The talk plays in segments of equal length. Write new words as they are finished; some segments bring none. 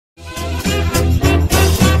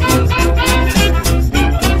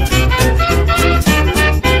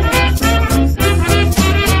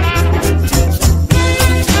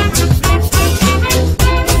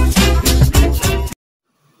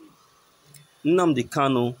Nnamdi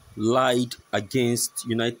Kanu lied against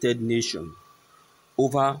United Nations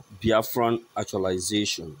over Biafran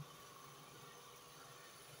actualization.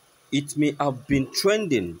 It may have been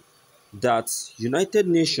trending that United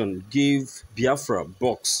Nations gave Biafra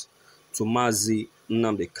box to Mazi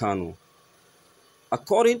Nnamdi Kanu.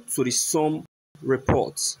 According to some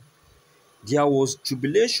reports, there was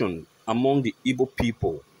jubilation among the Igbo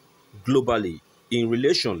people globally in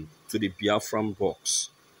relation to the Biafran box.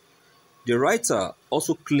 The writer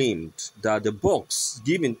also claimed that the box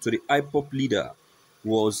given to the IPOP leader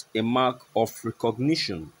was a mark of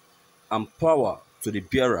recognition and power to the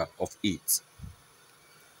bearer of it.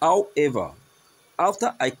 However,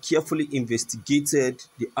 after I carefully investigated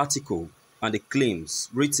the article and the claims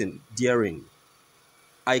written therein,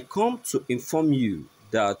 I come to inform you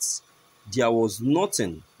that there was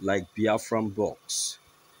nothing like Biafran box.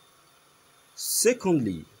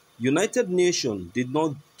 Secondly, United Nations did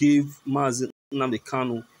not give Mazi Nnamdi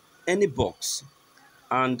Kanu any box,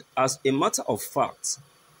 and as a matter of fact,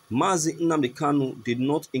 Mazi Nnamdi Kanu did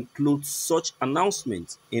not include such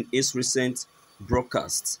announcement in his recent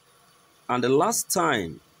broadcast. And the last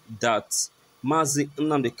time that Mazi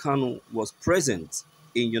Nnamdi Kanu was present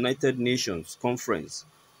in United Nations conference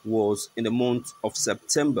was in the month of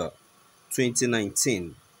September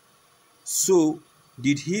 2019. So,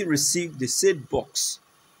 did he receive the said box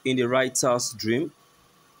in the writer's dream?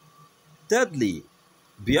 Thirdly,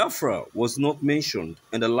 Biafra was not mentioned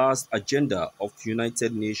in the last agenda of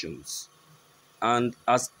United Nations. And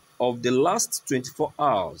as of the last 24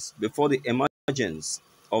 hours before the emergence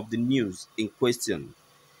of the news in question,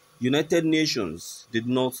 United Nations did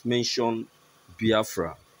not mention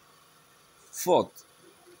Biafra. Fourth,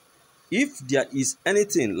 if there is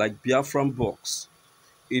anything like Biafran box,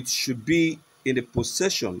 it should be in the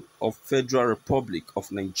possession of Federal Republic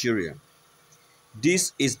of Nigeria.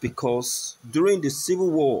 This is because during the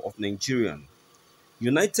Civil War of Nigeria,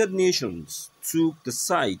 United Nations took the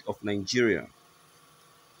side of Nigeria.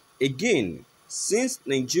 Again, since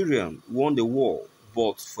Nigeria won the war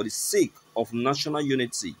but for the sake of national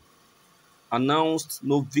unity, announced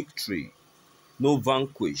no victory, no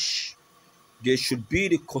vanquish, there should be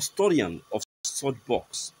the custodian of such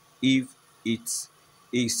box if it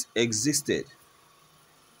is existed.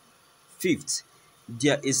 Fifth,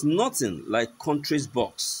 there is nothing like country's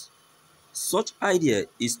box. Such idea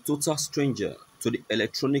is total stranger to the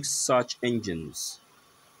electronic search engines.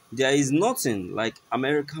 There is nothing like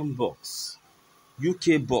American box,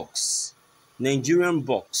 UK box, Nigerian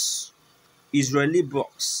box, Israeli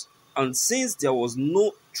box, and since there was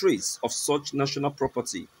no trace of such national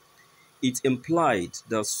property, it implied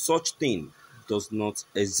that such thing does not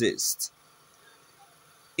exist.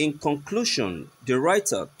 In conclusion, the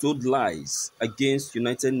writer told lies against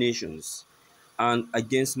United Nations and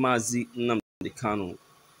against Mazi Nnamdi Kanu,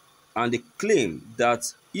 and the claim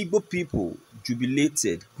that Igbo people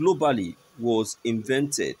jubilated globally was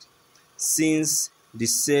invented, since the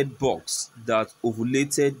said box that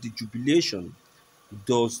ovulated the jubilation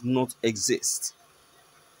does not exist.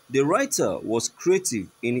 The writer was creative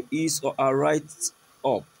in his or her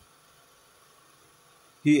write-up.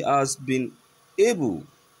 He has been able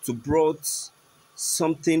to brought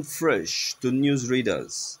something fresh to news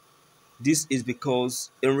readers. This is because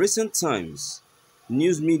in recent times,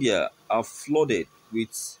 news media are flooded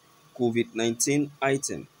with COVID-19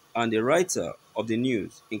 items, and the writer of the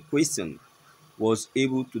news in question was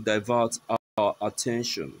able to divert our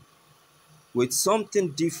attention with something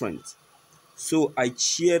different. So I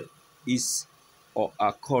cheered his or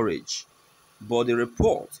her courage, but the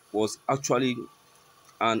report was actually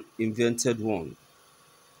an invented one.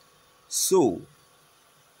 So,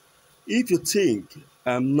 if you think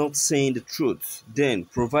I'm not saying the truth, then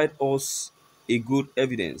provide us a good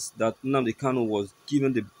evidence that Nnamdi Kanu was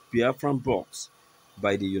given the Biafran box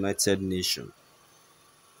by the United Nations.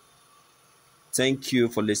 Thank you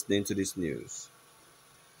for listening to this news.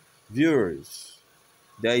 Viewers,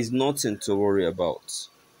 there is nothing to worry about.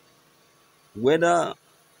 Whether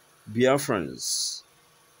Biafrans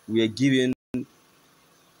were given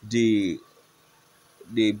the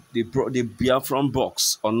the Biafran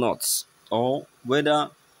box or not, or whether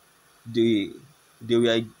they they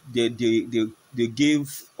were they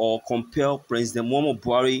gave or compel President Muhammadu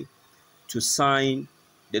Buhari to sign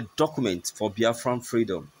the document for Biafran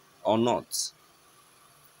freedom or not.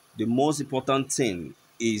 The most important thing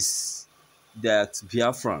is that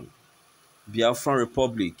Biafran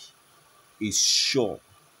Republic is sure.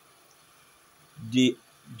 The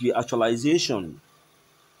the actualization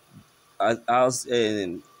as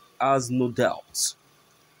no doubt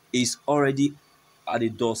is already at the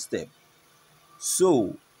doorstep.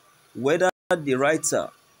 So whether the writer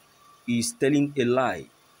is telling a lie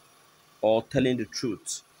or telling the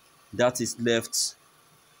truth, that is left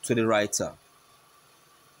to the writer.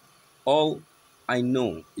 All I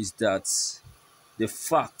know is that the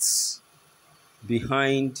facts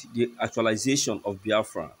behind the actualization of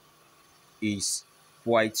Biafra is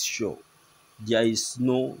quite sure. There is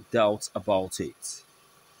no doubt about it.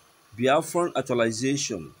 Biafran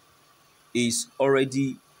actualization is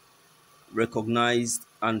already recognized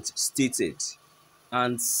and stated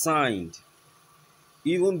and signed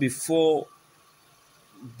even before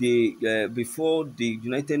the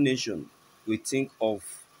United Nations will think of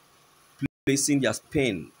placing their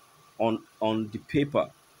pen on the paper,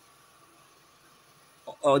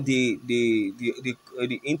 or the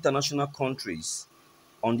international countries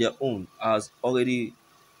on their own has already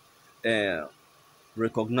uh,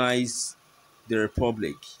 recognized the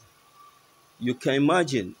republic. You can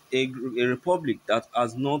imagine a republic that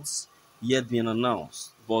has not yet been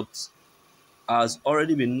announced but has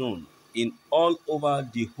already been known in all over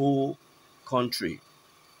the whole country,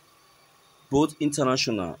 both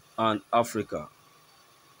international and Africa.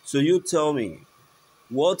 So you tell me,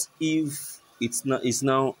 what if it's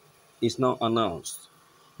now announced?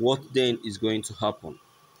 What then is going to happen?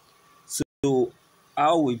 So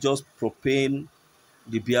I will just propane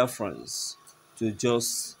the Biafrans to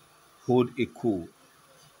just hold a cool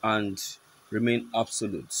and remain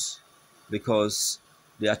absolute, because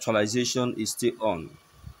the actualization is still on.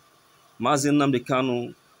 Mazi Nnamdi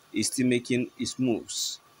Kanu is still making his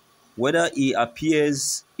moves. Whether he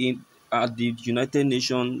appears at the United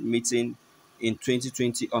Nations meeting in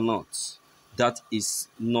 2020 or not, that is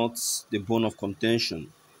not the bone of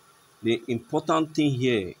contention. The important thing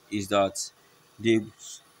here is that the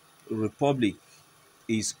republic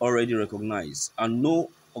is already recognized, and no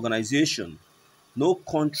organization, no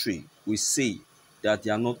country will say that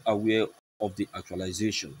they are not aware of the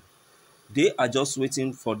actualization. They are just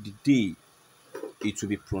waiting for the day it will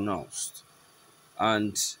be pronounced.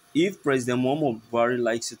 And if President Muhammad Buhari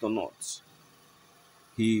likes it or not,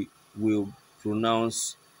 he will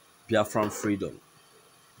pronounce Biafran freedom,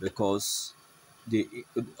 because the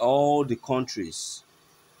all the countries,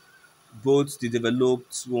 both the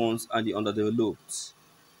developed ones and the underdeveloped,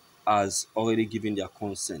 has already given their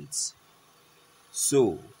consent.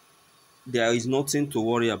 So there is nothing to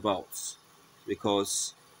worry about,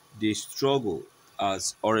 because the struggle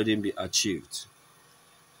has already been achieved.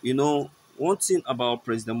 You know, one thing about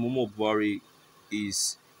President Muhammad Buhari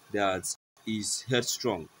is that he's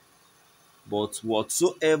headstrong, but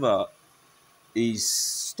whatsoever his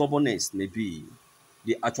stubbornness may be,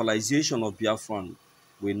 the actualization of Biafran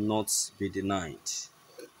will not be denied.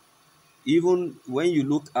 Even when you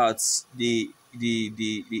look at the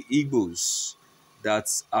Igbos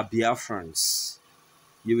that are Biafrans,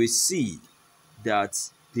 you will see that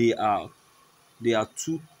they are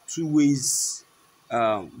two ways.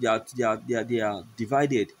 They are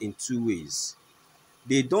divided in two ways.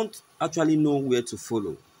 They don't actually know where to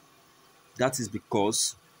follow. That is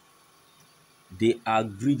because they are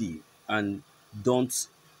greedy and don't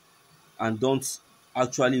don't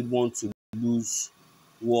actually want to lose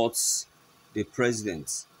what the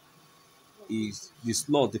president the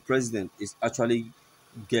slot the president is actually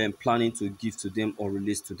planning to give to them or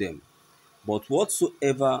release to them. But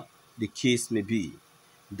whatsoever the case may be,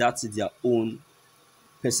 that is their own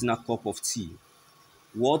personal cup of tea.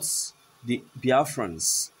 What the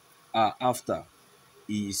Biafrans are after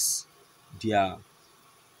is their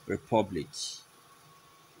republic,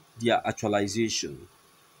 their actualization,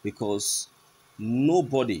 because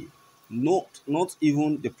nobody, not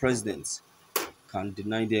even the president, can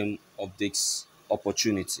deny them of this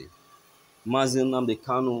opportunity. Mazi Nnamdi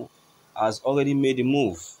Kanu has already made a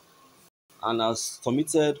move and has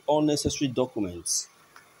submitted all necessary documents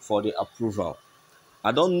for the approval.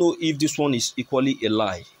 I don't know if this one is equally a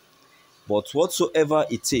lie, but whatsoever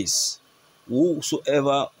it is,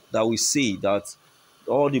 whosoever that we say that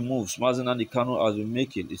all the moves Mazi Nnamdi Kanu has been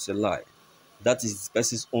making is a lie, that is the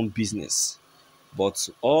person's own business. But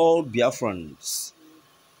all Biafrans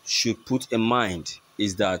should put in mind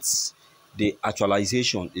is that the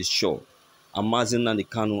actualization is sure, and Mazi Nnamdi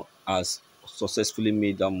Kanu has successfully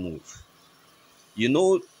made that move. You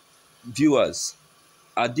know, viewers,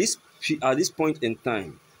 at this point in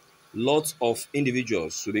time, lots of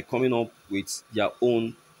individuals will be coming up with their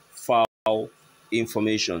own foul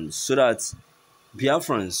information, so that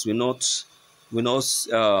Biafrans will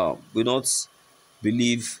not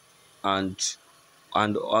believe and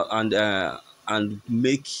and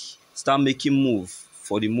start making move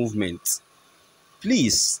for the movement.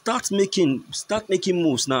 Please start making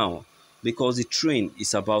moves now, because the train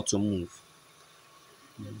is about to move.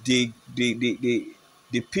 the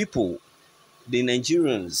people, the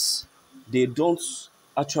Nigerians, they don't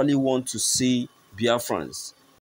actually want to see Biafrans.